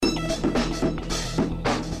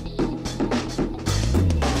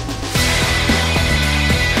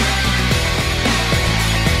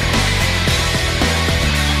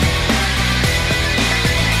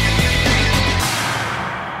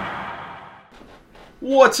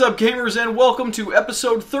What's up, gamers, and welcome to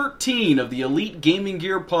episode 13 of the Elite Gaming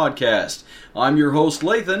Gear Podcast. I'm your host,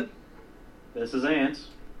 Lathan. This is Ant.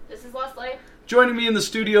 This is Leslie. Joining me in the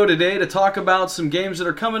studio today to talk about some games that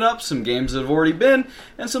are coming up, some games that have already been,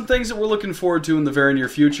 and some things that we're looking forward to in the very near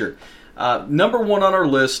future. Number one on our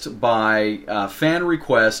list by fan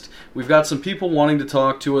request, we've got some people wanting to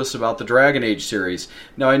talk to us about the Dragon Age series.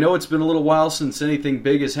 Now, I know it's been a little while since anything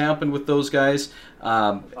big has happened with those guys.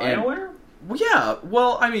 BioWare? Yeah,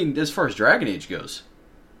 well, I mean, as far as Dragon Age goes.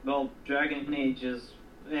 Well, Dragon Age is...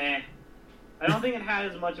 I don't think it had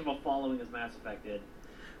as much of a following as Mass Effect did.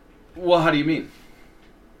 Well, how do you mean?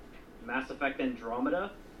 Mass Effect Andromeda?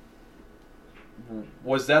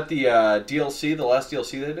 Was that the DLC, the last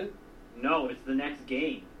DLC they did? No, it's the next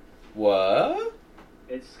game. What?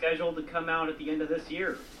 It's scheduled to come out at the end of this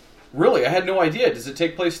year. Really? I had no idea. Does it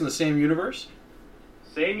take place in the same universe?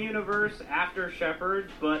 Same universe after Shepard,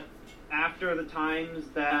 but after the times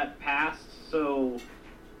that passed, so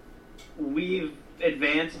we've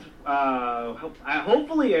advanced.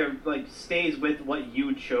 Hopefully, it stays with what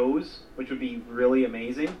you chose, which would be really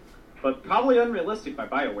amazing, but probably unrealistic by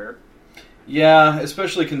BioWare. Yeah,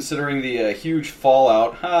 especially considering the huge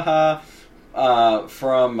fallout,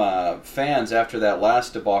 from fans after that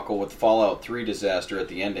last debacle with Fallout 3 disaster at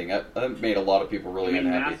the ending. That made a lot on really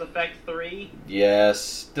unhappy. Mass Effect 3?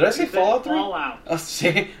 Yes. Did I say Fallout 3? Fallout.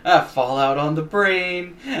 See, Fallout on the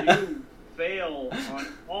brain. You fail on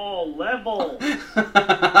all levels.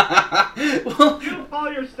 Well, You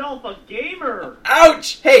call yourself a gamer.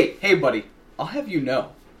 ouch! Hey, buddy. I'll have you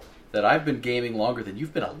know that I've been gaming longer than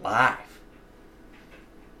you've been alive.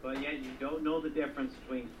 But yet you don't know the difference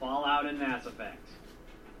between Fallout and Mass Effect.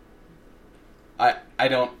 I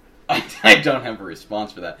don't have a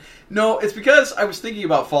response for that. No, it's because I was thinking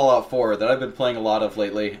about Fallout 4 that I've been playing a lot of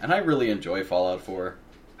lately, and I really enjoy Fallout 4.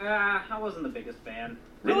 I wasn't the biggest fan.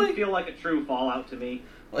 Really? Didn't feel like a true Fallout to me.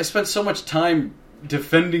 Well, I spent so much time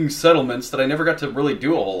defending settlements that I never got to really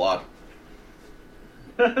do a whole lot.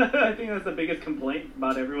 I think that's the biggest complaint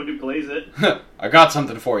about everyone who plays it. I got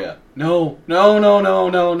something for you. No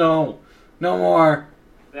more.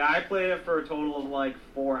 Yeah, I played it for a total of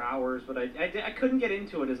 4 hours, but I couldn't get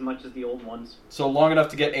into it as much as the old ones. So long enough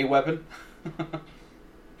to get a weapon?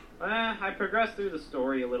 I progressed through the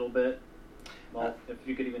story a little bit. Well, if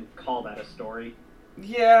you could even call that a story.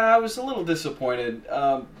 Yeah, I was a little disappointed.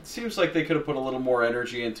 Seems like they could have put a little more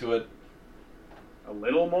energy into it. A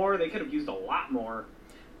little more? They could have used a lot more.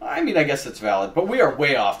 I mean, I guess that's valid, but we are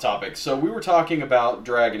way off topic. So we were talking about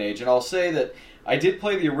Dragon Age, and I'll say that I did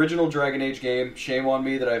play the original Dragon Age game. Shame on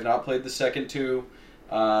me that I have not played the second two,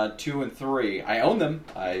 2 and 3. I own them.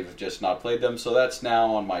 I've just not played them, so that's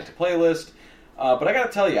now on my to-play list. But I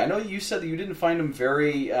gotta tell you, I know you said that you didn't find them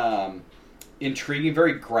very intriguing,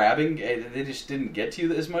 very grabbing. They just didn't get to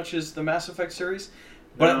you as much as the Mass Effect series.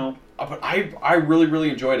 But, No. but I really, really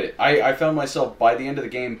enjoyed it. I found myself, by the end of the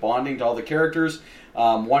game, bonding to all the characters,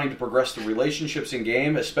 wanting to progress the relationships in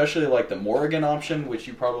game, especially like the Morrigan option, which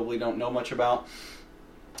you probably don't know much about.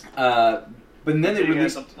 But then they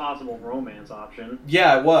released a possible romance option.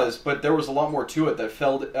 Yeah, it was, but there was a lot more to it that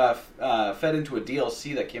fed into a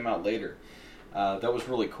DLC that came out later. That was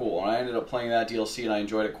really cool, and I ended up playing that DLC, and I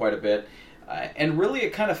enjoyed it quite a bit. And really,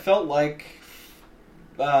 it kind of felt like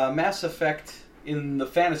Mass Effect in the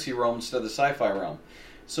fantasy realm instead of the sci-fi realm.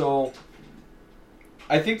 So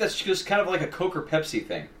I think that's just kind of like a Coke or Pepsi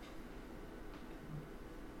thing.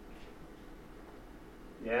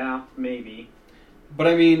 Yeah, maybe. But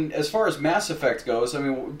I mean, as far as Mass Effect goes, I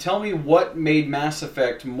mean, tell me what made Mass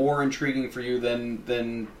Effect more intriguing for you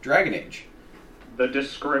than Dragon Age? The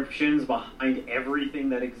descriptions behind everything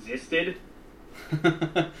that existed.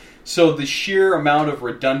 So the sheer amount of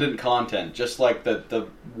redundant content, just like the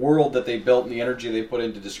world that they built and the energy they put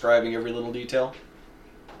into describing every little detail?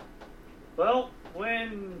 Well,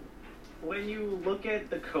 when you look at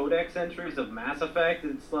the codex entries of Mass Effect,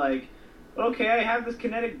 it's like, okay, I have this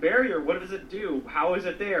kinetic barrier. What does it do? How is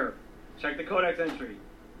it there? Check the codex entry.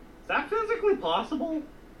 Is that physically possible?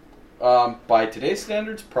 By today's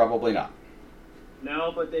standards, probably not.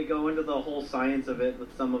 No, but they go into the whole science of it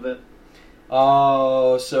with some of it.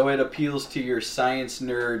 Oh, so it appeals to your science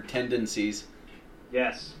nerd tendencies.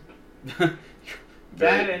 Yes.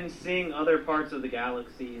 That and seeing other parts of the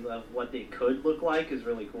galaxy of what they could look like is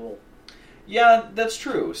really cool. Yeah, that's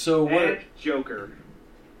true. So and Joker.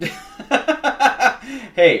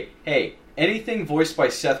 Hey, anything voiced by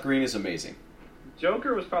Seth Green is amazing.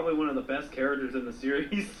 Joker was probably one of the best characters in the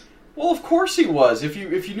series. Well, of course he was. If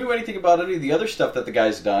you knew anything about any of the other stuff that the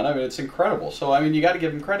guy's done, I mean, it's incredible. So, I mean, you got to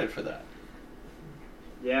give him credit for that.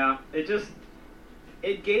 Yeah, it just...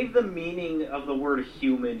 it gave the meaning of the word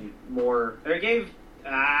human more. Or it gave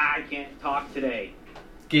I can't talk today.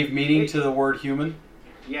 Gave meaning to the word human?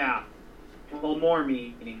 Yeah. Well, more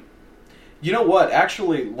meaning. You know what?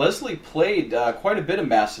 Actually, Leslie played quite a bit of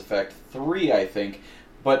Mass Effect 3, I think,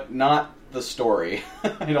 but not the story.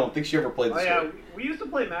 I don't think she ever played the story. Yeah, we used to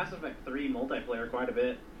play Mass Effect 3 multiplayer quite a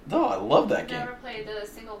bit. No, I love that I've game. never played the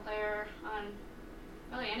single player on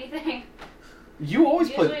really anything. You always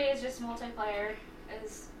Usually play... it's just multiplayer.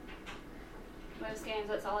 Is most games,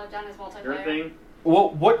 that's all I've done is multiplayer. Your thing? Well,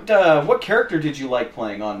 what character did you like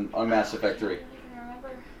playing on Mass Effect 3? I don't even remember.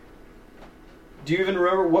 Do you even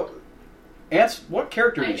remember what... Ants, what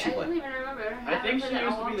character did she I play? don't even remember. I think she played that in a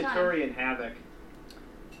used to be long the time. Turian Havoc.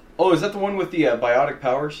 Oh, is that the one with the biotic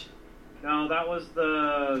powers? No, that was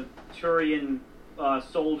the Turian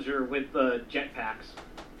soldier with the jetpacks.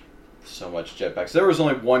 So much jetpacks. There was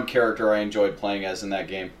only one character I enjoyed playing as in that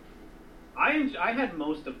game. I had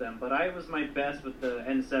most of them, but I was my best with the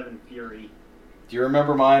N7 Fury. Do you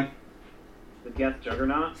remember mine? The Geth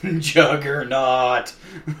Juggernaut. Juggernaut!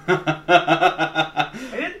 I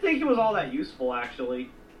didn't think it was all that useful,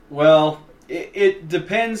 actually. Well, it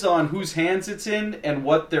depends on whose hands it's in and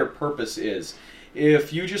what their purpose is.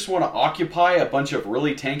 If you just want to occupy a bunch of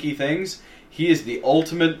really tanky things, he is the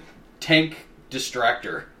ultimate tank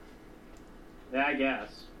distractor. Yeah, I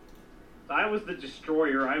guess. If I was the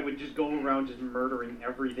destroyer, I would just go around just murdering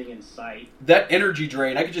everything in sight. That energy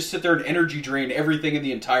drain, I could just sit there and energy drain everything in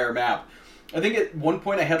the entire map. I think at one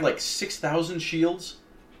point I had like 6,000 shields.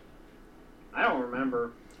 I don't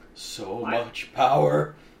remember. So much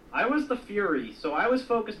power. I was the Fury, so I was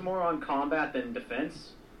focused more on combat than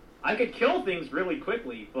defense. I could kill things really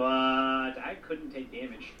quickly, but I couldn't take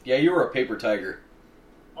damage. Yeah, you were a paper tiger.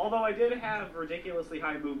 Although I did have ridiculously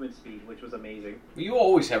high movement speed, which was amazing. You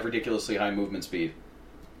always have ridiculously high movement speed.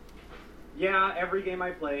 Yeah, every game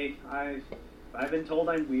I play, I've been told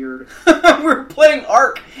I'm weird. We were playing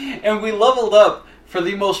Ark, and we leveled up for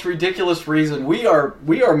the most ridiculous reason. We are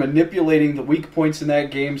manipulating the weak points in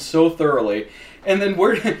that game so thoroughly, and then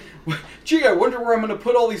gee, I wonder where I'm going to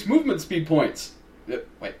put all these movement speed points.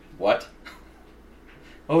 Wait, what?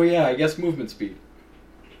 Oh yeah, I guess movement speed.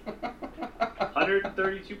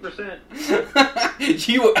 132%.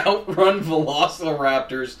 You outrun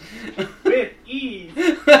velociraptors. With ease.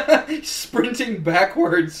 Sprinting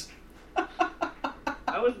backwards.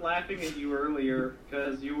 I was laughing at you earlier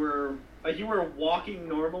because you were walking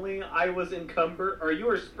normally. I was encumbered, or you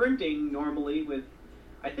were sprinting normally with,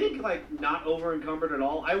 I think, like, not over encumbered at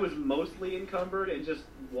all. I was mostly encumbered and just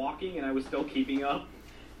walking, and I was still keeping up.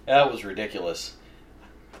 That was ridiculous.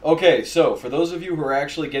 Okay, so for those of you who are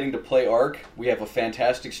actually getting to play Ark, we have a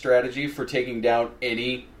fantastic strategy for taking down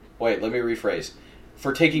any... Wait, let me rephrase.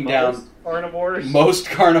 For taking down carnivores. Most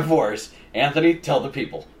carnivores. Anthony, tell the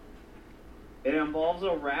people. It involves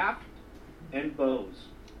a raft and bows.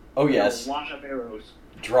 Oh, and yes. a lot of arrows.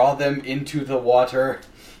 Draw them into the water.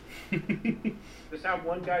 Just have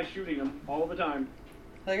one guy shooting them all the time.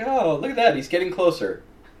 Like, oh, look at that. He's getting closer.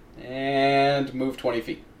 And move 20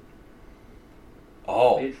 feet.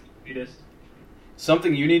 Oh. It's just...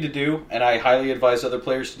 Something you need to do, and I highly advise other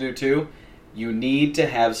players to do too, you need to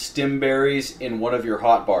have stimberries in one of your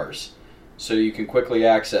hotbars so you can quickly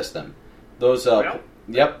access them. Those,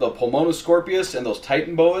 Yep, the Pulmonoscorpius and those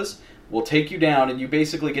Titan boas will take you down, and you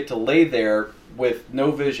basically get to lay there with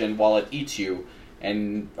no vision while it eats you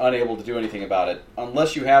and unable to do anything about it.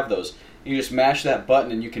 Unless you have those. You just mash that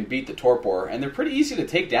button and you can beat the Torpor, and they're pretty easy to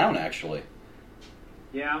take down, actually.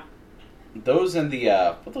 Yeah. Those and the,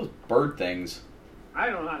 what are those bird things? I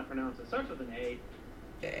don't know how to pronounce it. It starts with an A.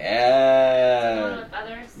 Yeah. The one with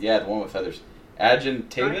feathers? Yeah, the one with feathers.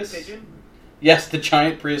 Agentavis? Giant pigeon. Yes, the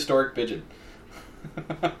giant prehistoric pigeon.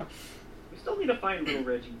 We still need to find little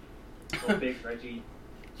Reggie. Little big Reggie.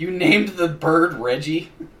 You named the bird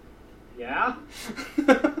Reggie? Yeah?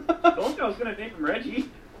 Told you I was going to name him Reggie.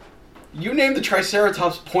 You named the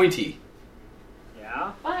Triceratops Pointy.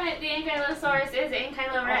 Yeah? But the Ankylosaurus is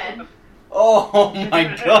Ankylo Red. Oh my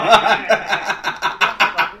god!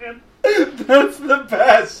 That's the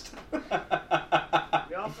best!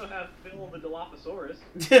 We also have Phil the Dilophosaurus.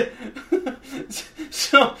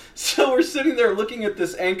 So we're sitting there looking at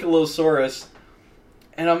this Ankylosaurus,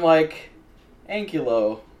 and I'm like,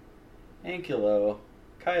 Ankylo, Kylo,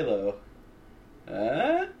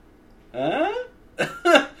 I'll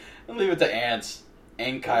leave it to ants.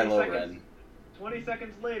 Ankylo Ren. 20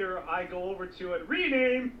 seconds later, I go over to it,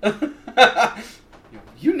 rename!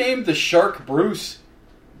 You named the shark Bruce.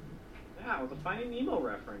 Yeah, it was a Finding Nemo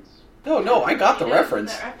reference. No, I got the You know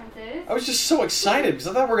reference. what the reference is? I was just so excited because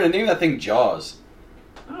I thought we were going to name that thing Jaws.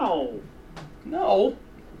 No. No.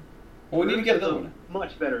 Well, we need to get Bruce is another one. a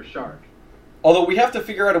much better shark. Although we have to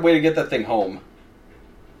figure out a way to get that thing home.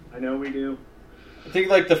 I know we do. I think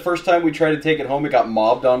like the first time we tried to take it home, it got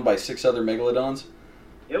mobbed on by 6 other megalodons.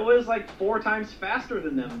 It was like 4 times faster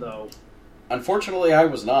than them, though. Unfortunately, I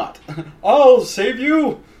was not. I'll save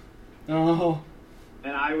you! Oh.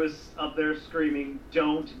 And I was up there screaming,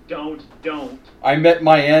 don't. I met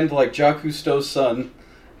my end like Jacques Cousteau's son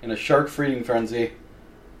in a shark feeding frenzy.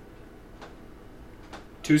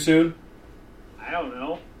 Too soon? I don't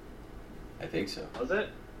know. I think so. Was it?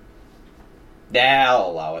 Nah,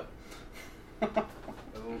 I'll allow it.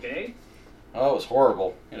 Okay. Oh, it was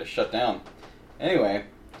horrible. It had to shut down. Anyway,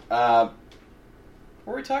 what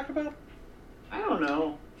were we talking about? I don't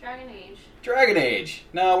know. Dragon Age. Dragon Age.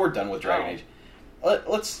 No, we're done with Dragon Age.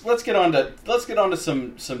 Let's get on to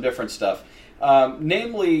some different stuff.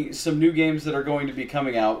 Namely, some new games that are going to be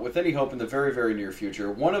coming out with any hope in the very, very near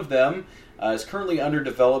future. One of them is currently under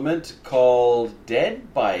development, called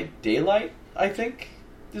Dead by Daylight, I think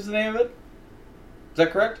is the name of it. Is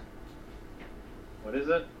that correct? What is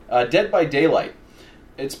it? Dead by Daylight.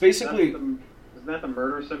 It's basically... Isn't that the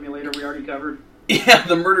murder simulator we already covered? Yeah,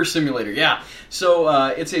 the murder simulator, yeah. So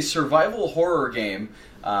it's a survival horror game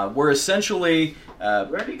where essentially... We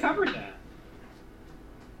already covered that.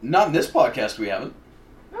 Not in this podcast, we haven't.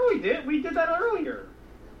 No, we did. We did that earlier.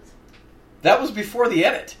 That was before the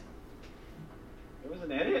edit. It was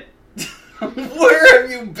an edit? Where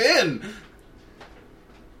have you been?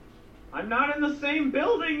 I'm not in the same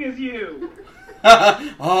building as you.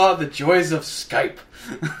 Ah, the joys of Skype.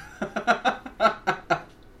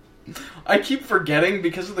 I keep forgetting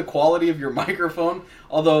because of the quality of your microphone,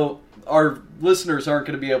 although our listeners aren't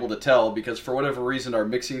going to be able to tell because for whatever reason our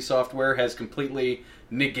mixing software has completely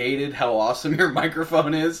negated how awesome your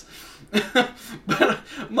microphone is. But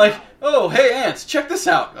I'm like, oh, hey, Ants, check this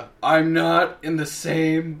out. I'm not in the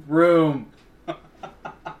same room.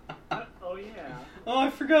 Oh, yeah. Oh, I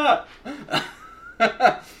forgot.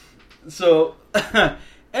 So,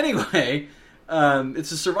 anyway,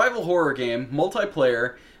 it's a survival horror game,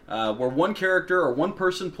 multiplayer, where one character or one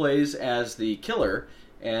person plays as the killer,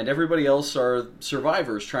 and everybody else are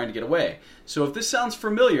survivors trying to get away. So if this sounds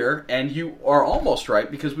familiar, and you are almost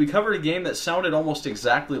right, because we covered a game that sounded almost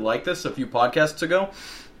exactly like this a few podcasts ago,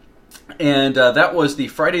 and that was the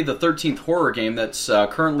Friday the 13th horror game that's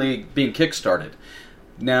currently being kickstarted.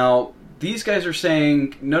 Now, these guys are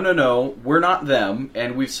saying, no, we're not them,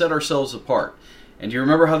 and we've set ourselves apart. And do you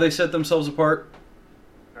remember how they set themselves apart?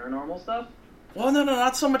 Paranormal stuff? Well, no,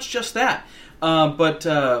 not so much just that.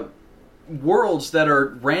 But worlds that are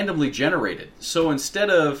randomly generated. So instead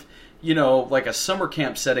of, like a summer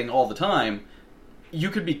camp setting all the time, you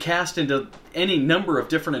could be cast into any number of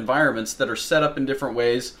different environments that are set up in different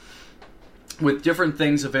ways, with different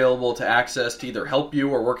things available to access to either help you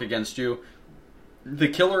or work against you. The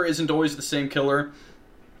killer isn't always the same killer.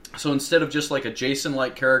 So instead of just like a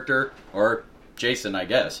Jason-like character, or Jason, I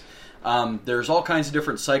guess, there's all kinds of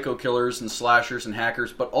different psycho killers and slashers and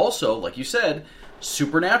hackers, but also, like you said,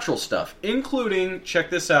 supernatural stuff, including,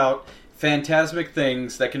 check this out, phantasmic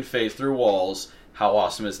things that can phase through walls. How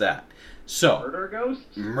awesome is that? So, Murder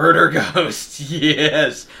ghosts? Murder ghosts,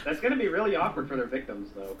 yes. That's going to be really awkward for their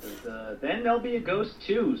victims, though, because then they'll be a ghost,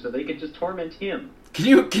 too, so they can just torment him. Can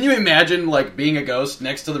you imagine, like, being a ghost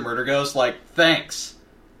next to the murder ghost? Like, thanks,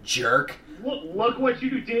 jerk. Look what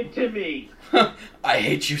you did to me. I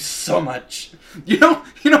hate you so much. You know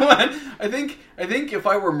what? I think if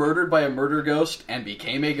I were murdered by a murder ghost and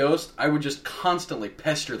became a ghost, I would just constantly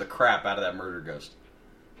pester the crap out of that murder ghost.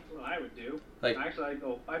 Well, I would do. Like, actually,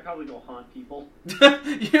 I'd probably go haunt people.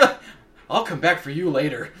 Yeah, I'll come back for you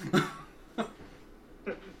later.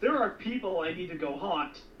 There are people I need to go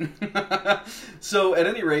haunt. So, at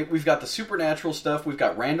any rate, we've got the supernatural stuff, we've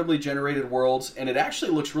got randomly generated worlds, and it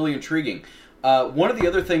actually looks really intriguing. One of the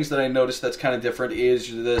other things that I noticed that's kind of different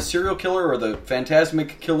is the serial killer or the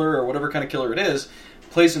phantasmic killer or whatever kind of killer it is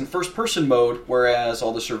plays in first-person mode, whereas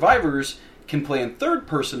all the survivors can play in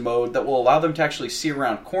third-person mode that will allow them to actually see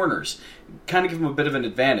around corners, kind of give them a bit of an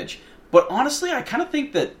advantage. But honestly, I kind of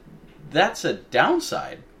think that that's a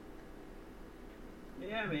downside.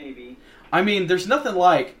 Yeah, maybe. I mean, there's nothing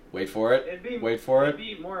like... Wait for it. It'd be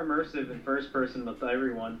more immersive in first person with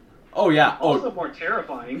everyone. Oh, yeah. Also more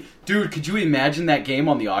terrifying. Dude, could you imagine that game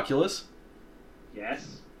on the Oculus?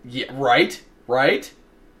 Yes. Yeah, right?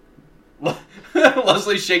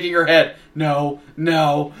 Leslie's shaking her head. No.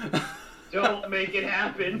 Don't make it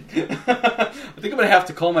happen. I think I'm going to have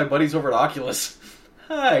to call my buddies over at Oculus.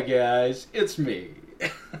 Hi, guys. It's me.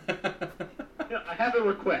 I have a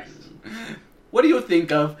request. What do you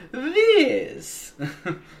think of this?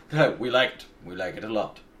 We liked We like it a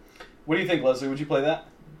lot. What do you think, Leslie? Would you play that?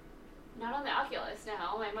 Not on the Oculus, no.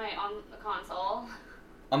 I might on the console.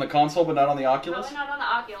 On the console, but not on the Oculus? Probably not on the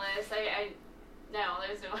Oculus. No,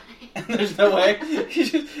 there's no way. There's no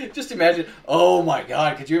way? Just imagine. Oh my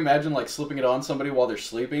god, could you imagine like slipping it on somebody while they're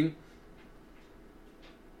sleeping?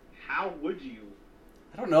 How would you?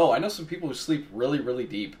 I don't know. I know some people who sleep really, really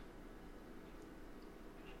deep.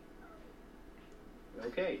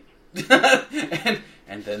 Okay.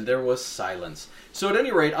 and then there was silence. So at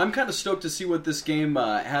any rate, I'm kind of stoked to see what this game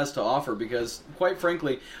has to offer because, quite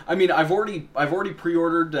frankly, I mean, I've already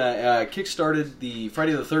pre-ordered, kickstarted the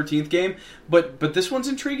Friday the 13th game, but this one's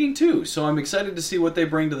intriguing too. So I'm excited to see what they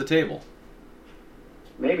bring to the table.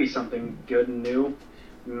 Maybe something good and new.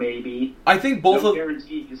 Maybe. I think both no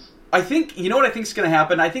guarantees. I think, you know what I think is going to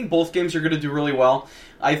happen? I think both games are going to do really well.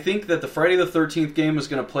 I think that the Friday the 13th game is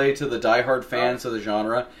going to play to the diehard fans of the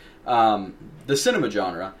genre, the cinema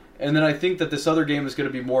genre, and then I think that this other game is going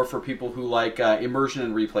to be more for people who like immersion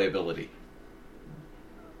and replayability.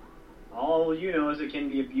 All you know is it can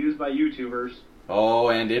be abused by YouTubers. Oh,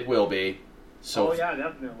 and it will be. So, oh, yeah,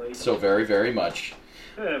 definitely. So very, very much.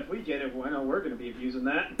 If we get it, I know we're going to be abusing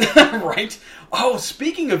that. Right. Oh,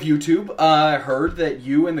 speaking of YouTube, I heard that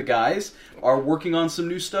you and the guys are working on some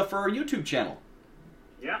new stuff for our YouTube channel.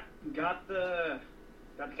 Yeah, got the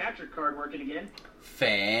capture card working again.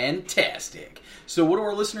 Fantastic. So what do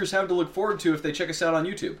our listeners have to look forward to if they check us out on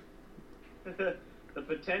YouTube? The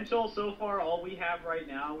potential so far, all we have right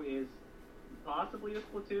now is possibly a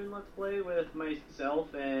Splatoon Let's Play with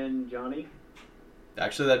myself and Johnny.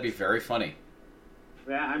 Actually, that'd be very funny.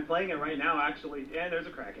 Yeah, I'm playing it right now, actually. Yeah, there's a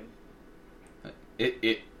Kraken.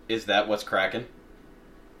 Is that what's cracking?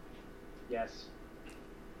 Yes.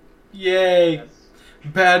 Yay! Yes.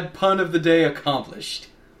 Bad pun of the day accomplished.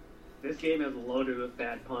 This game is loaded with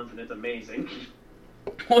bad puns, and it's amazing.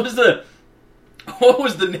 What was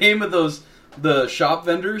the name of the shop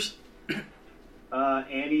vendors?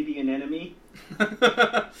 Annie the Anemone.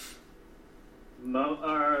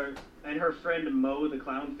 And her friend Mo the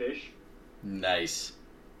Clownfish. Nice.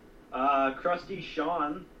 Krusty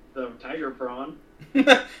Sean, the tiger prawn.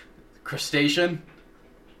 Crustacean?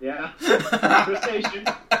 Yeah. Crustacean.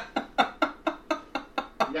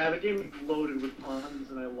 Yeah, the game is loaded with puns,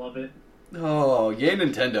 and I love it. Oh, yay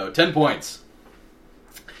Nintendo. 10 points.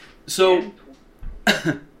 So,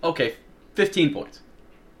 okay, 15 points.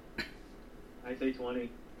 I say 20.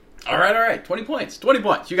 All right. 20 points. 20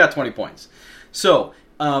 points. You got 20 points. So,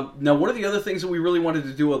 now one of the other things that we really wanted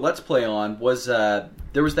to do a Let's Play on was, there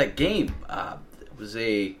was that game.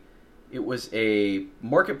 It was a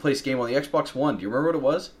marketplace game on the Xbox One. Do you remember what it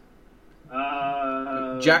was?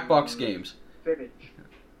 Jackbox Games.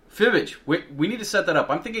 Fibbage. We need to set that up.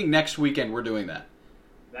 I'm thinking next weekend we're doing that.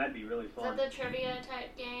 That'd be really fun. Is that the trivia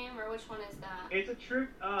type game, or which one is that? It's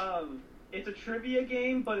a trivia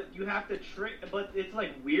game, but you have to but it's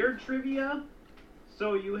like weird trivia.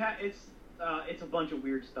 So it's a bunch of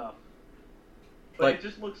weird stuff. But like, it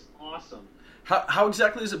just looks awesome. How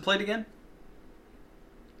exactly is it played again?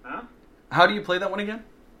 Huh? How do you play that one again?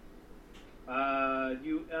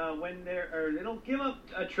 It'll give up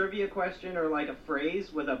a trivia question or like a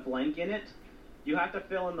phrase with a blank in it. You have to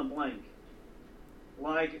fill in the blank.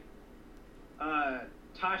 Like,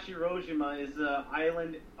 Tashirojima is an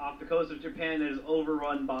island off the coast of Japan that is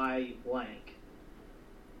overrun by blank.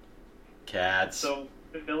 Cats. So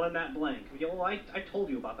fill in that blank. I told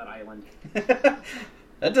you about that island.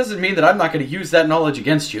 That doesn't mean that I'm not going to use that knowledge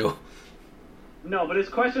against you. No, but it's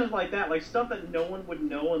questions like that, like stuff that no one would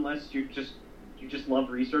know unless you just love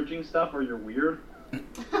researching stuff or you're weird.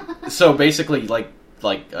 So basically, like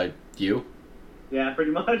you. Yeah, pretty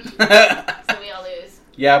much. So we all lose.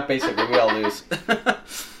 Yeah, basically we all lose.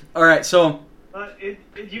 All right, so.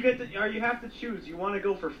 You have to choose. You want to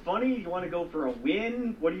go for funny? You want to go for a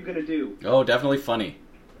win? What are you gonna do? Oh, definitely funny.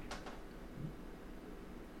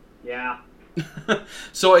 Yeah.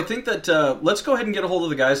 So I think that let's go ahead and get a hold of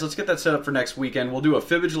the guys. Let's get that set up for next weekend. We'll do a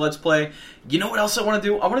Fibbage Let's Play. You know what else I want to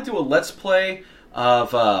do? I want to do a Let's Play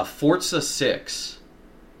of Forza 6.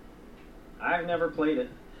 I've never played it.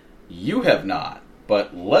 You have not,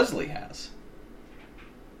 but Leslie has.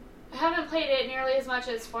 I haven't played it nearly as much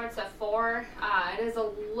as Forza 4. It is a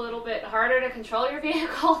little bit harder to control your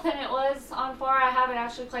vehicle than it was on 4. I haven't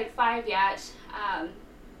actually played 5 yet. And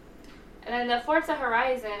then the Forza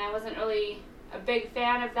Horizon, I wasn't really a big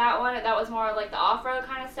fan of that one. That was more like the off-road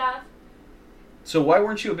kind of stuff. So why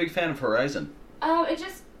weren't you a big fan of Horizon? I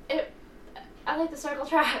like the circle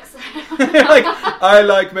tracks. I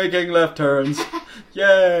like making left turns.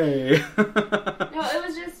 Yay! No, it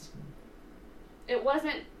was just... It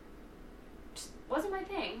wasn't my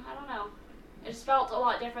thing. I don't know. just felt a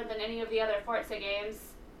lot different than any of the other Forza games.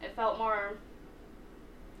 It felt more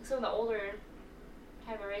some of the older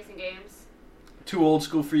type of racing games. Too old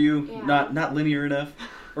school for you? Yeah. Not linear enough?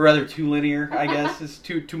 Or rather, too linear, I guess. It's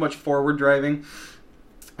too much forward driving.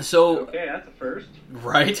 So, Okay, that's a first.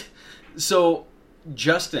 right? So,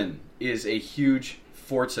 Justin is a huge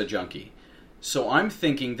Forza junkie. So I'm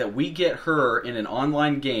thinking that we get her in an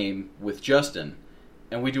online game with Justin,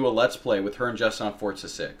 and we do a Let's Play with her and Justin on Forza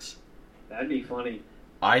 6. That'd be funny.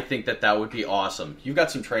 I think that would be awesome. You've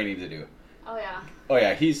got some training to do. Oh yeah. Oh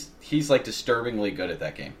yeah, he's like disturbingly good at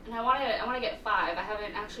that game. And I want to get 5. I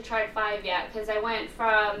haven't actually tried 5 yet because I went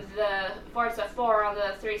from the Forza 4 on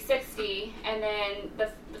the 360, and then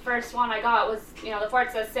the first one I got was the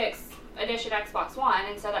Forza 6 edition Xbox One,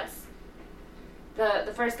 and so that's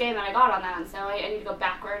the first game that I got on that. And so I need to go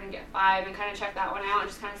backward and get 5 and kind of check that one out and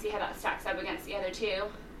just kind of see how that stacks up against the other two.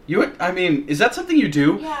 Is that something you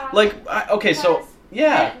do? Yeah. Like, okay, so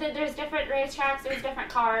yeah. There's different racetracks, there's different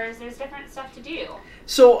cars, there's different stuff to do.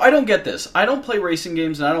 So I don't get this. I don't play racing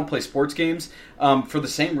games and I don't play sports games for the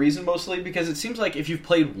same reason mostly, because it seems like if you've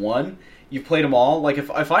played one, you've played them all. Like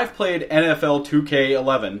if I've played NFL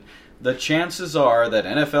 2K11, the chances are that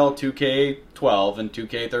NFL 2K12 and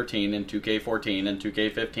 2K13 and 2K14 and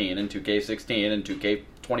 2K15 and 2K16 and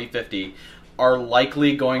 2K2050 are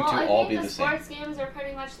likely going to all be the same. Sports games are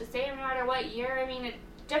pretty much the same no matter what year. I mean,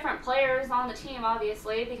 different players on the team,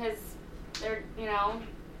 obviously, because they're,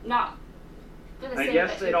 not going to I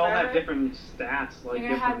guess they'd all have different stats, like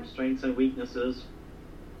different strengths and weaknesses.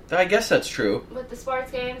 I guess that's true. With the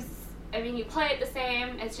sports games, I mean, you play it the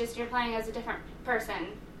same, it's just you're playing as a different person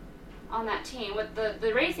on that team. With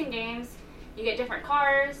the racing games, you get different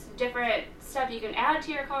cars, different stuff you can add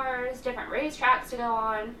to your cars, different racetracks to go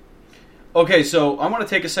on. Okay, so I want to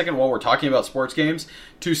take a second while we're talking about sports games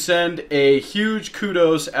to send a huge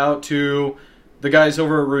kudos out to the guys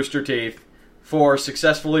over at Rooster Teeth for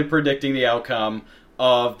successfully predicting the outcome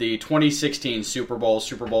of the 2016 Super Bowl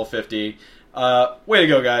 50. Way to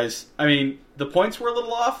go, guys. I mean, the points were a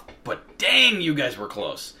little off, but dang, you guys were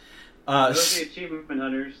close. Those are the Achievement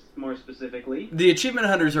Hunters, more specifically. The Achievement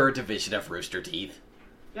Hunters are a division of Rooster Teeth.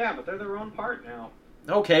 Yeah, but they're their own part now.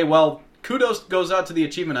 Okay, well, kudos goes out to the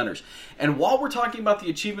Achievement Hunters. And while we're talking about the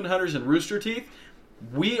Achievement Hunters and Rooster Teeth,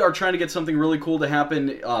 we are trying to get something really cool to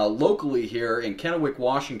happen locally here in Kennewick,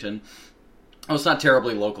 Washington. Oh, it's not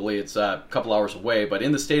terribly locally, it's a couple hours away, but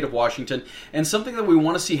in the state of Washington, and something that we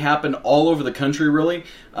want to see happen all over the country, really.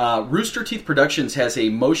 Rooster Teeth Productions has a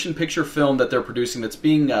motion picture film that they're producing that's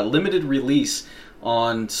being limited release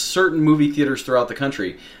on certain movie theaters throughout the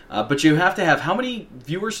country. But you have to have, how many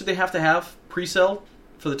viewers do they have to have pre-sale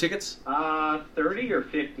for the tickets? 30 or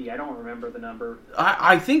 50. I don't remember the number.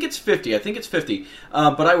 I think it's 50.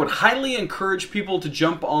 But I would highly encourage people to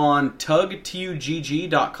jump on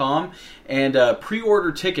tugg.com and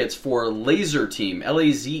pre-order tickets for Lazer Team,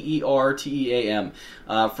 Lazerteam.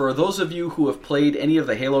 For those of you who have played any of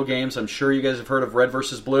the Halo games, I'm sure you guys have heard of Red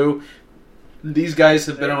vs. Blue. These guys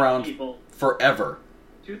have been around forever.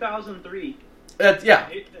 2003. Yeah.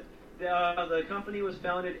 The company was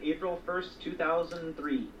founded April 1st,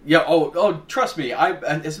 2003. Yeah, trust me.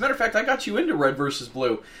 As a matter of fact, I got you into Red vs.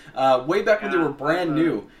 Blue way back when they were brand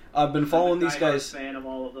new. I've been following these guys. I'm a fan of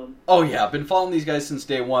all of them. Oh yeah, I've been following these guys since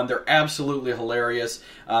day one. They're absolutely hilarious.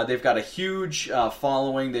 They've got a huge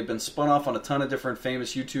following. They've been spun off on a ton of different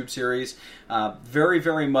famous YouTube series. Very,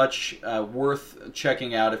 very much worth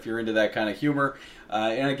checking out if you're into that kind of humor.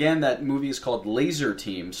 And again, that movie is called Lazer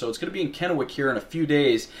Team. So it's going to be in Kennewick here in a few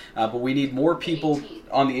days. But we need more people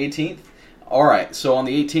on the 18th. All right, so on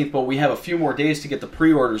the 18th, but we have a few more days to get the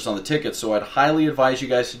pre-orders on the tickets. So I'd highly advise you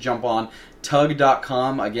guys to jump on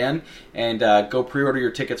tug.com again and go pre-order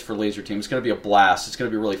your tickets for Lazer Team. It's going to be a blast. It's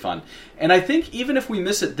going to be really fun. And I think even if we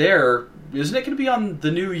miss it there, isn't it going to be on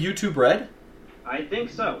the new YouTube Red? I think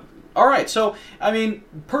so. All right, so, I mean,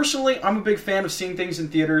 personally, I'm a big fan of seeing things in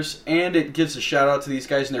theaters, and it gives a shout-out to these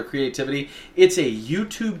guys and their creativity. It's a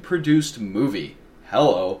YouTube-produced movie.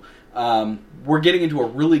 Hello. We're getting into a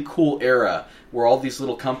really cool era where all these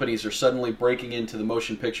little companies are suddenly breaking into the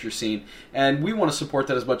motion picture scene, and we want to support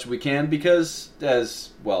that as much as we can because,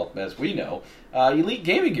 as we know, Elite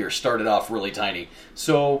Gaming Gear started off really tiny.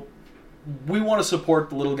 So we want to support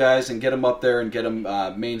the little guys and get them up there and get them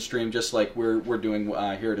mainstream, just like we're doing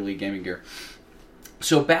here at Elite Gaming Gear.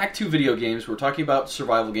 So back to video games. We're talking about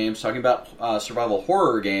survival games, talking about survival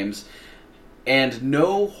horror games. And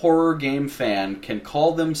no horror game fan can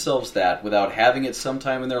call themselves that without having at some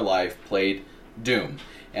time in their life played Doom.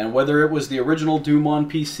 And whether it was the original Doom on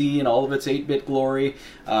PC and all of its 8-bit glory,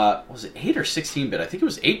 was it 8 or 16-bit? I think it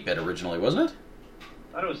was 8-bit originally, wasn't it?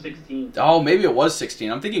 I thought it was 16. Oh, maybe it was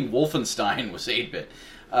 16. I'm thinking Wolfenstein was 8-bit.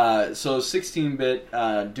 So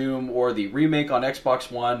 16-bit Doom, or the remake on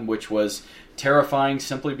Xbox One, which was terrifying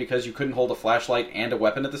simply because you couldn't hold a flashlight and a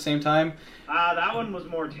weapon at the same time. That one was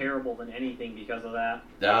more terrible than anything because of that.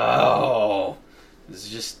 Oh,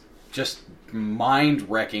 this is just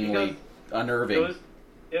mind-wreckingly unnerving.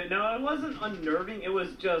 It wasn't unnerving. It was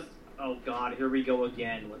just, oh god, here we go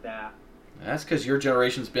again with that. That's because your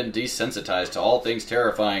generation's been desensitized to all things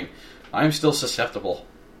terrifying. I'm still susceptible.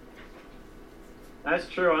 That's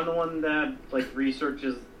true. I'm the one that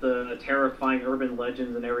researches the terrifying urban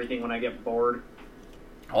legends and everything when I get bored.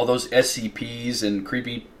 All those SCPs and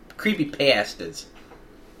creepy pastas.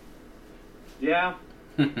 Yeah.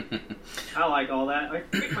 I like all that. I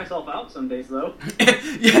freak myself out some days, though.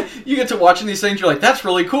 Yeah, you get to watching these things, you're like, that's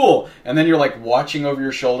really cool. And then you're like watching over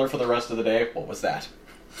your shoulder for the rest of the day. What was that?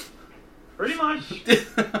 Pretty much.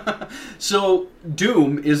 So,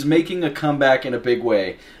 Doom is making a comeback in a big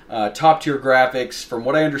way. Top-tier graphics, from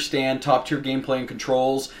what I understand, top-tier gameplay and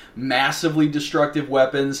controls, massively destructive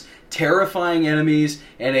weapons, terrifying enemies,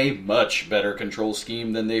 and a much better control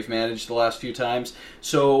scheme than they've managed the last few times.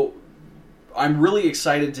 So, I'm really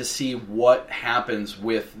excited to see what happens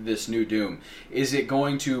with this new Doom. Is it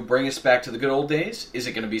going to bring us back to the good old days? Is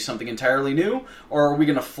it going to be something entirely new? Or are we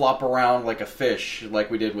going to flop around like a fish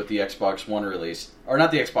like we did with the Xbox One release? Or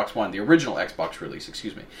not the Xbox One, the original Xbox release,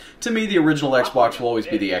 excuse me. To me, the original Xbox will always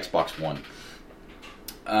be the Xbox One.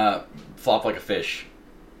 Flop like a fish.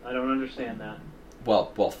 I don't understand that.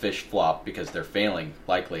 Well, fish flop because they're failing,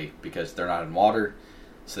 likely, because they're not in water.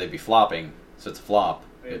 So they'd be flopping, so it's a flop.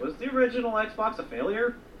 Wait, was the original Xbox a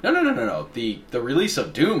failure? No. The release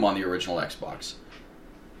of Doom on the original Xbox.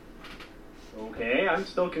 Okay, I'm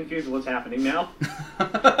still confused with what's happening now.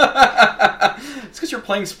 It's because you're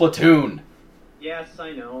playing Splatoon. Yes,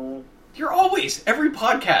 I know. You're always, every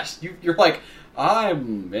podcast, you're like,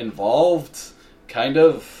 I'm involved, kind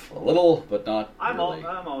of, a little, but not really.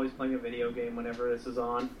 I'm always playing a video game whenever this is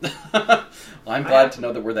on. I'm glad to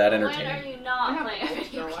know that we're that entertaining. When are you not playing a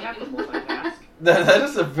video game? I have to multitask. That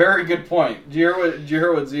is a very good point. Did you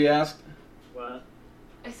hear what Z asked? What?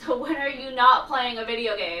 So when are you not playing a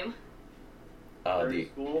video game?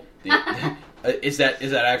 School? Is that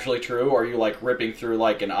actually true, or are you like ripping through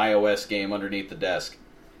like an iOS game underneath the desk?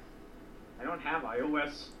 I don't have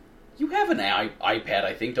iOS. You have an iPad,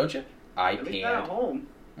 I think, don't you? At least not at home.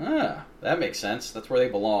 Ah, that makes sense. That's where they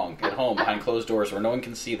belong. At home, behind closed doors, where no one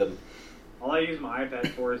can see them. All I use my iPad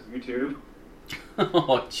for is YouTube.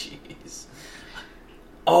 Oh, jeez.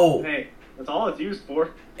 Oh. Hey, that's all it's used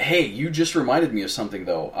for. Hey, you just reminded me of something,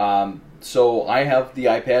 though. So I have the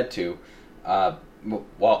iPad 2. Well,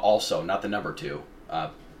 also, not the number 2.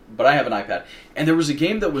 But I have an iPad. And there was a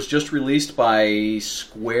game that was just released by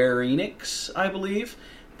Square Enix, I believe.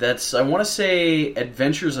 That's, I want to say,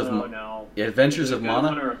 Adventures of Mana. Is it a good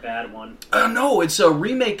one or a bad one? No, it's a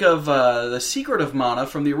remake of The Secret of Mana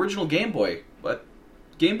from the original Game Boy. But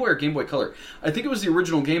Game Boy or Game Boy Color? I think it was the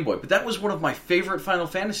original Game Boy, but that was one of my favorite Final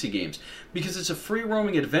Fantasy games because it's a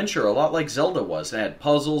free-roaming adventure, a lot like Zelda was. It had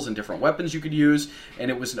puzzles and different weapons you could use,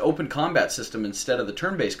 and it was an open combat system instead of the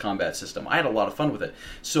turn-based combat system. I had a lot of fun with it.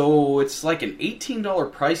 So it's like an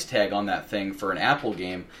 $18 price tag on that thing for an Apple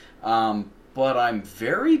game, but I'm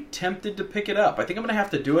very tempted to pick it up. I think I'm going to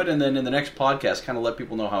have to do it, and then in the next podcast kind of let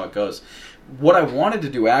people know how it goes. What I wanted to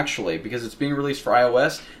do, actually, because it's being released for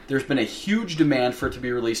iOS, there's been a huge demand for it to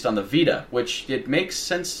be released on the Vita, which it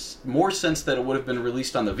makes more sense that it would have been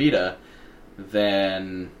released on the Vita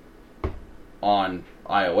than on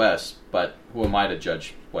iOS, but who am I to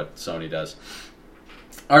judge what Sony does?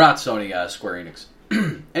 Or not Sony, Square Enix.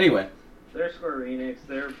 Anyway. They're Square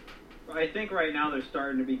Enix. I think right now they're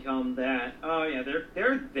starting to become that. Oh yeah, they're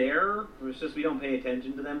there. It's just we don't pay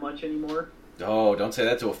attention to them much anymore. Oh, don't say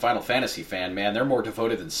that to a Final Fantasy fan, man. They're more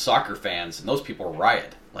devoted than soccer fans, and those people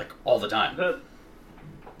riot, like, all the time.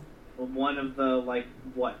 One of the,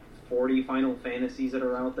 40 Final Fantasies that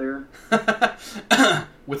are out there?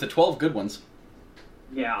 With the 12 good ones.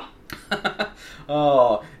 Yeah.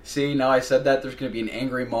 Oh, see, now I said that, there's going to be an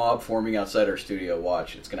angry mob forming outside our studio.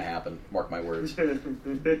 Watch, it's going to happen. Mark my words. Has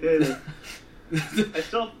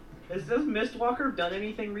Mistwalker done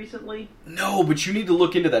anything recently? No, but you need to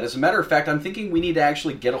look into that. As a matter of fact, I'm thinking we need to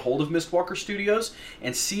actually get a hold of Mistwalker Studios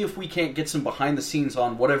and see if we can't get some behind the scenes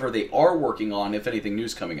on whatever they are working on, if anything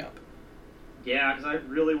new's coming up. Yeah, because I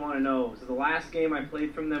really want to know. So the last game I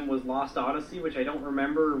played from them was Lost Odyssey, which I don't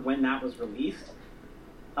remember when that was released.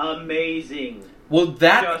 Amazing. Well,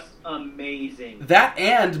 that... Just amazing. That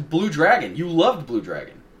and Blue Dragon. You loved Blue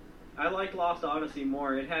Dragon. I liked Lost Odyssey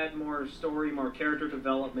more. It had more story, more character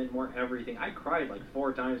development, more everything. I cried like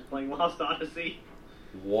 4 times playing Lost Odyssey.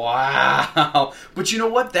 Wow. But you know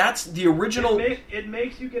what? That's the original... It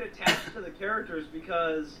makes you get attached to the characters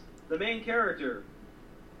because the main character...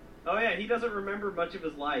 Oh yeah, he doesn't remember much of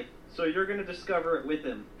his life, so you're going to discover it with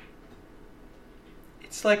him.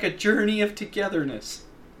 It's like a journey of togetherness.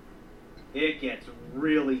 It gets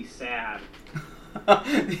really sad.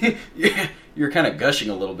 You're kind of gushing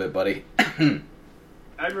a little bit, buddy. I'm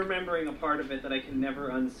remembering a part of it that I can never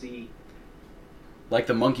unsee. Like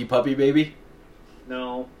the monkey puppy baby?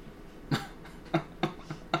 No.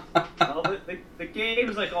 Well, the game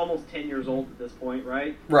is like almost 10 years old at this point,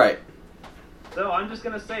 right? Right. So I'm just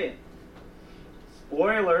going to say it.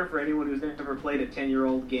 Spoiler for anyone who's never played a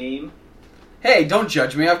 10-year-old game. Hey, don't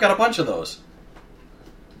judge me. I've got a bunch of those.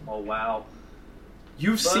 Oh, wow.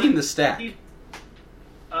 You've seen the stack.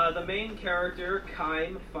 The main character,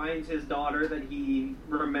 Kaim, finds his daughter that he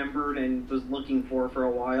remembered and was looking for a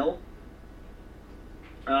while.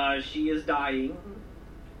 She is dying,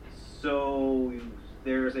 so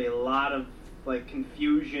there's a lot of like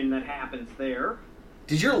confusion that happens there.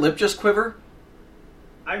 Did your lip just quiver?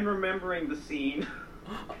 I'm remembering the scene.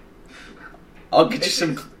 I'll get you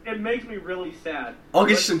some... It makes me really sad. I'll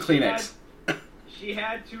get you some Kleenex. She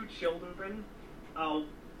had 2 children.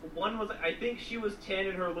 One was, I think she was 10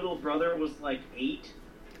 and her little brother was like 8.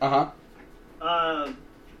 Uh-huh.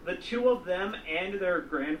 The 2 of them and their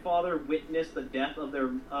grandfather witnessed the death of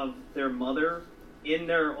their mother in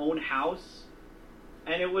their own house.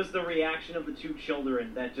 And it was the reaction of the 2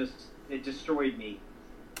 children that it destroyed me.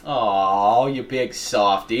 Aw, you big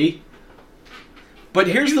softy. But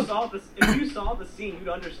if you saw the scene, you'd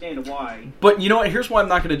understand why. But you know what? Here's why I'm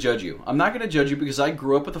not going to judge you. I'm not going to judge you because I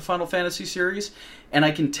grew up with the Final Fantasy series, and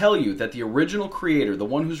I can tell you that the original creator, the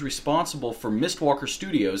one who's responsible for Mistwalker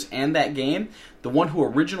Studios and that game, the one who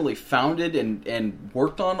originally founded and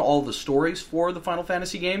worked on all the stories for the Final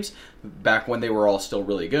Fantasy games, back when they were all still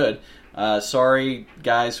really good. Sorry,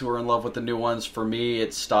 guys who are in love with the new ones. For me,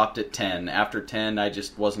 it stopped at 10. After 10, I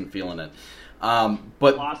just wasn't feeling it.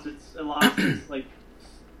 But it lost its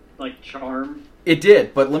like charm. It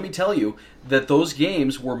did, but let me tell you that those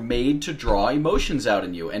games were made to draw emotions out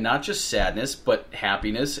in you, and not just sadness, but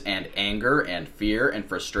happiness and anger and fear and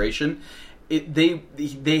frustration.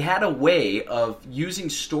 They had a way of using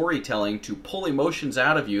storytelling to pull emotions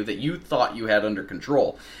out of you that you thought you had under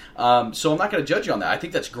control. So I'm not going to judge you on that. I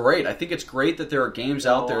think that's great. I think it's great that there are games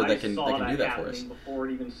out there that can do that for us. Before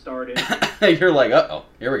it even started. You're like, uh-oh,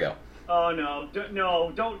 here we go. Oh, no.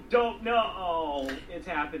 Don't, no. It's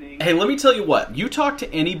happening. Hey, let me tell you what. You talk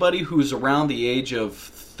to anybody who's around the age of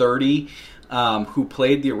 30 who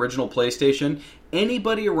played the original PlayStation,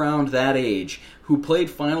 anybody around that age who played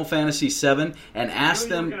Final Fantasy VII, and ask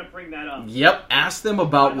them... You were going to bring that up. Yep, ask them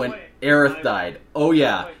about when Aerith died. Oh,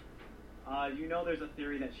 yeah. You know there's a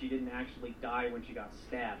theory that she didn't actually die when she got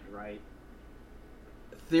stabbed, right?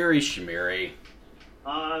 Theory Shimiri.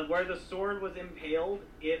 Where the sword was impaled,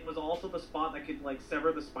 it was also the spot that could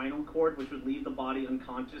sever the spinal cord, which would leave the body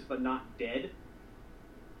unconscious but not dead.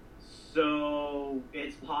 So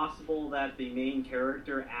it's possible that the main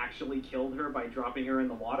character actually killed her by dropping her in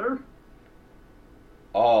the water.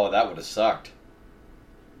 Oh, that would have sucked.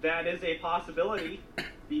 That is a possibility,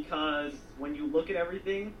 because when you look at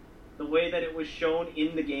everything, the way that it was shown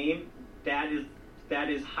in the game, that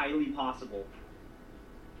is highly possible.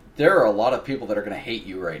 There are a lot of people that are going to hate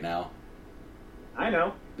you right now. I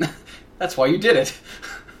know. That's why you did it.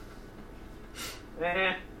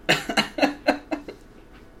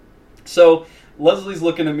 So, Leslie's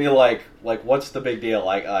looking at me like, what's the big deal?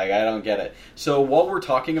 I don't get it. So, while we're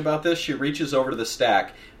talking about this, she reaches over to the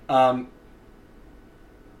stack. Tell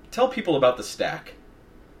people about the stack.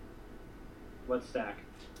 What stack?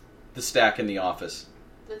 The stack in the office.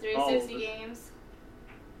 The 360 games.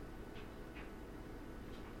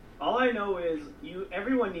 All I know is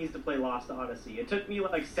everyone needs to play Lost Odyssey. It took me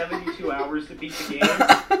 72 hours to beat the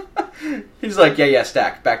game. He's like, yeah,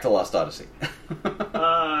 stack. Back to Lost Odyssey.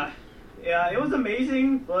 Yeah, it was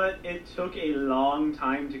amazing, but it took a long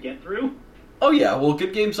time to get through. Oh yeah, well,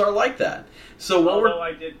 good games are like that. So although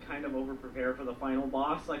I did kind of over-prepare for the final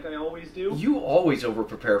boss, like I always do. You always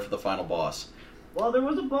over-prepare for the final boss. Well, there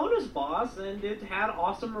was a bonus boss, and it had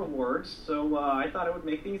awesome rewards, so I thought it would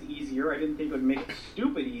make things easier. I didn't think it would make it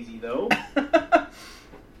stupid easy, though.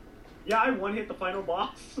 Yeah, I one-hit the final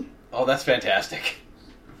boss. Oh, that's fantastic.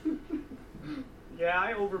 Yeah,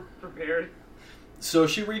 I over-prepared. So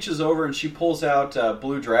she reaches over and she pulls out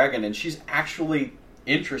Blue Dragon, and she's actually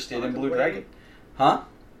interested in Blue Dragon. Huh?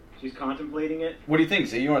 She's contemplating it. What do you think,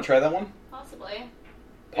 Z? You want to try that one? Possibly.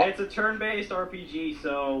 It's a turn-based RPG,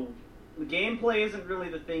 so the gameplay isn't really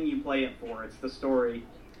the thing you play it for. It's the story.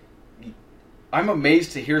 Oh, I'm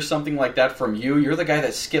amazed to hear something like that from you. You're the guy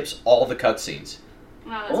that skips all the cutscenes.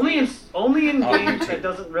 No, that's Only in Oh, you games too. that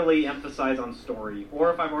doesn't really emphasize on story,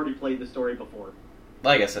 or if I've already played the story before.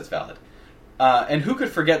 I guess that's valid. And who could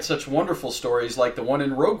forget such wonderful stories like the one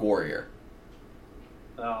in Rogue Warrior?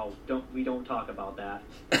 Oh, we don't talk about that.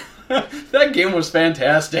 That game was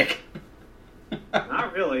fantastic.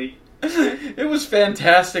 Not really. It was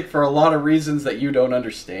fantastic for a lot of reasons that you don't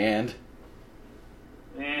understand.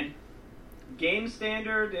 Game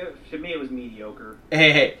standard, to me it was mediocre.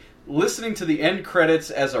 Hey, listening to the end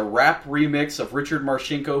credits as a rap remix of Richard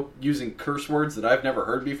Marcinko using curse words that I've never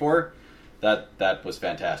heard before, that was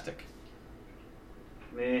fantastic.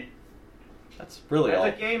 Meh. That's really all.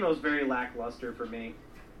 As a game, it was very lackluster for me.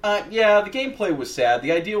 Yeah, the gameplay was sad.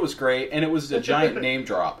 The idea was great, and it was a giant name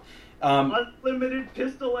drop. Unlimited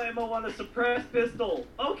pistol ammo on a suppressed pistol.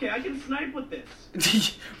 Okay, I can snipe with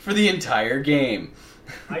this. For the entire game.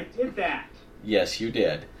 I did that. Yes, you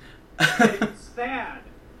did. It's sad.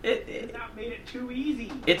 It, That made it too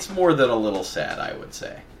easy. it's more than a little sad, I would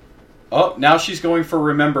say. Oh, now she's going for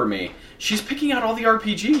Remember Me. She's picking out all the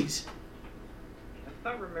RPGs. I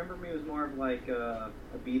thought Remember Me was more of like a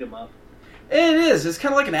beat 'em up. It is. It's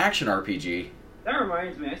kind of like an action RPG. That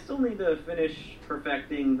reminds me, I still need to finish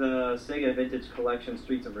perfecting the Sega Vintage Collection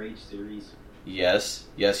Streets of Rage series. Yes,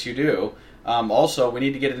 you do. Also, we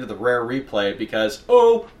need to get into the rare replay because,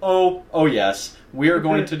 oh yes, we are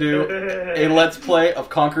going to do a Let's Play of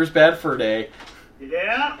Conker's Bad Fur Day.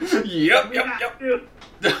 Yeah? Yep. We have to.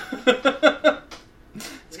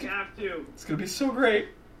 It's We have to. going to be so great.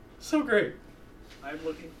 So great. I'm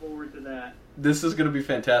looking forward to that. This is going to be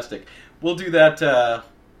fantastic. We'll do that a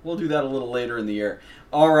little later in the year.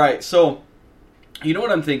 All right, so you know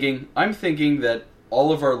what I'm thinking? I'm thinking that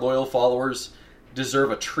all of our loyal followers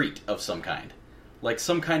deserve a treat of some kind. Like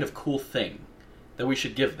some kind of cool thing that we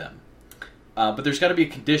should give them. But there's got to be a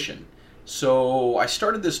condition. So I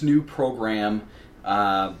started this new program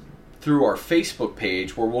through our Facebook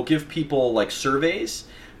page where we'll give people like surveys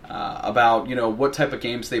about what type of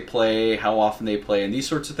games they play, how often they play, and these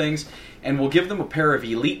sorts of things. And we'll give them a pair of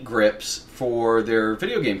Elite grips for their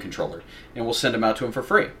video game controller, and we'll send them out to them for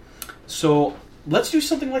free. So let's do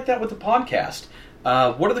something like that with the podcast.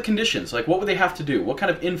 What are the conditions? Like, what would they have to do? What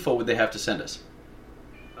kind of info would they have to send us?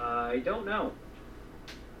 I don't know.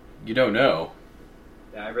 You don't know.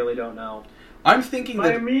 Yeah, I really don't know. I'm thinking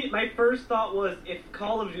that... My first thought was, if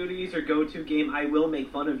Call of Duty is your go-to game, I will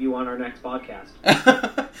make fun of you on our next podcast.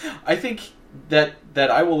 I think that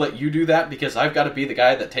I will let you do that because I've got to be the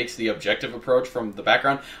guy that takes the objective approach from the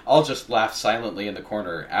background. I'll just laugh silently in the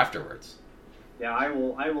corner afterwards. Yeah, I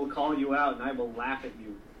will call you out and I will laugh at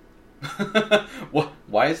you.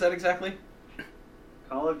 Why is that exactly?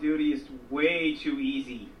 Call of Duty is way too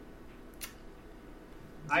easy.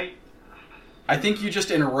 I think you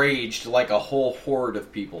just enraged like a whole horde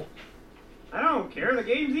of people. I don't care. The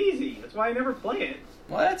game's easy. That's why I never play it.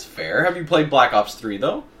 Well, that's fair. Have you played Black Ops 3,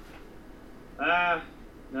 though?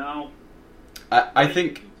 No. I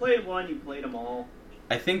think... You played one, you played them all.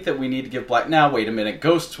 I think that we need to give Black... Now, wait a minute.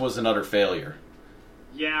 Ghosts was an utter failure.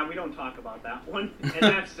 Yeah, we don't talk about that one. And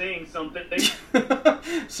that's saying something.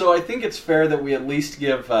 So I think it's fair that we at least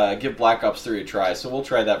give Black Ops 3 a try. So we'll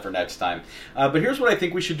try that for next time. But here's what I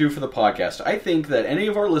think we should do for the podcast. I think that any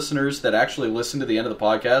of our listeners that actually listen to the end of the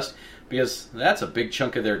podcast, because that's a big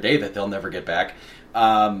chunk of their day that they'll never get back,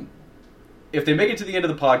 if they make it to the end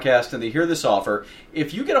of the podcast and they hear this offer,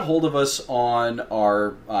 if you get a hold of us on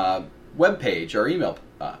our webpage, our email,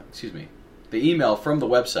 the email from the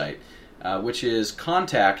website, which is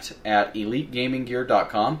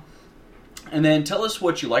contact@elitegaminggear.com. And then tell us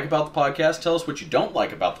what you like about the podcast, tell us what you don't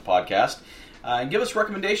like about the podcast, and give us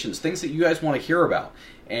recommendations, things that you guys want to hear about.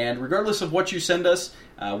 And regardless of what you send us,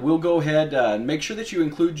 we'll go ahead and make sure that you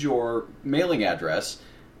include your mailing address,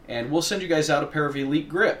 and we'll send you guys out a pair of Elite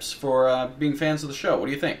grips for being fans of the show. What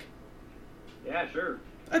do you think? Yeah, sure.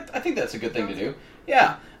 I think that's a good thing to do.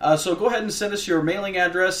 Yeah. So go ahead and send us your mailing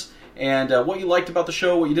address and what you liked about the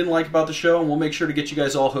show, what you didn't like about the show, and we'll make sure to get you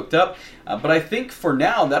guys all hooked up. But I think for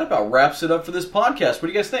now, that about wraps it up for this podcast. What do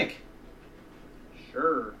you guys think?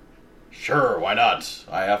 Sure. Sure, why not?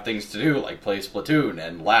 I have things to do, like play Splatoon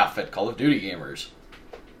and laugh at Call of Duty gamers.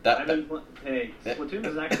 Hey, Splatoon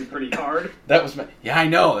is actually pretty hard. That was yeah, I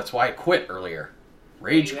know. That's why I quit earlier.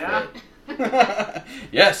 Rage quit.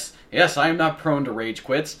 Yes, I am not prone to rage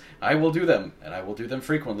quits. I will do them, and I will do them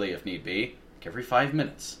frequently if need be, like every 5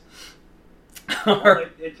 minutes. Well,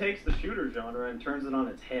 it takes the shooter genre and turns it on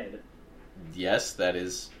its head. Yes, that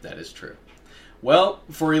is true. Well,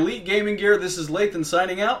 for Elite Gaming Gear, this is Lathan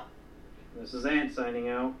signing out. This is Ant signing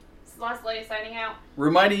out. This is Leslie signing out.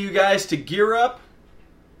 Reminding you guys to gear up.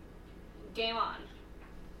 Game on.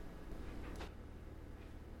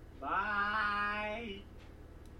 Bye.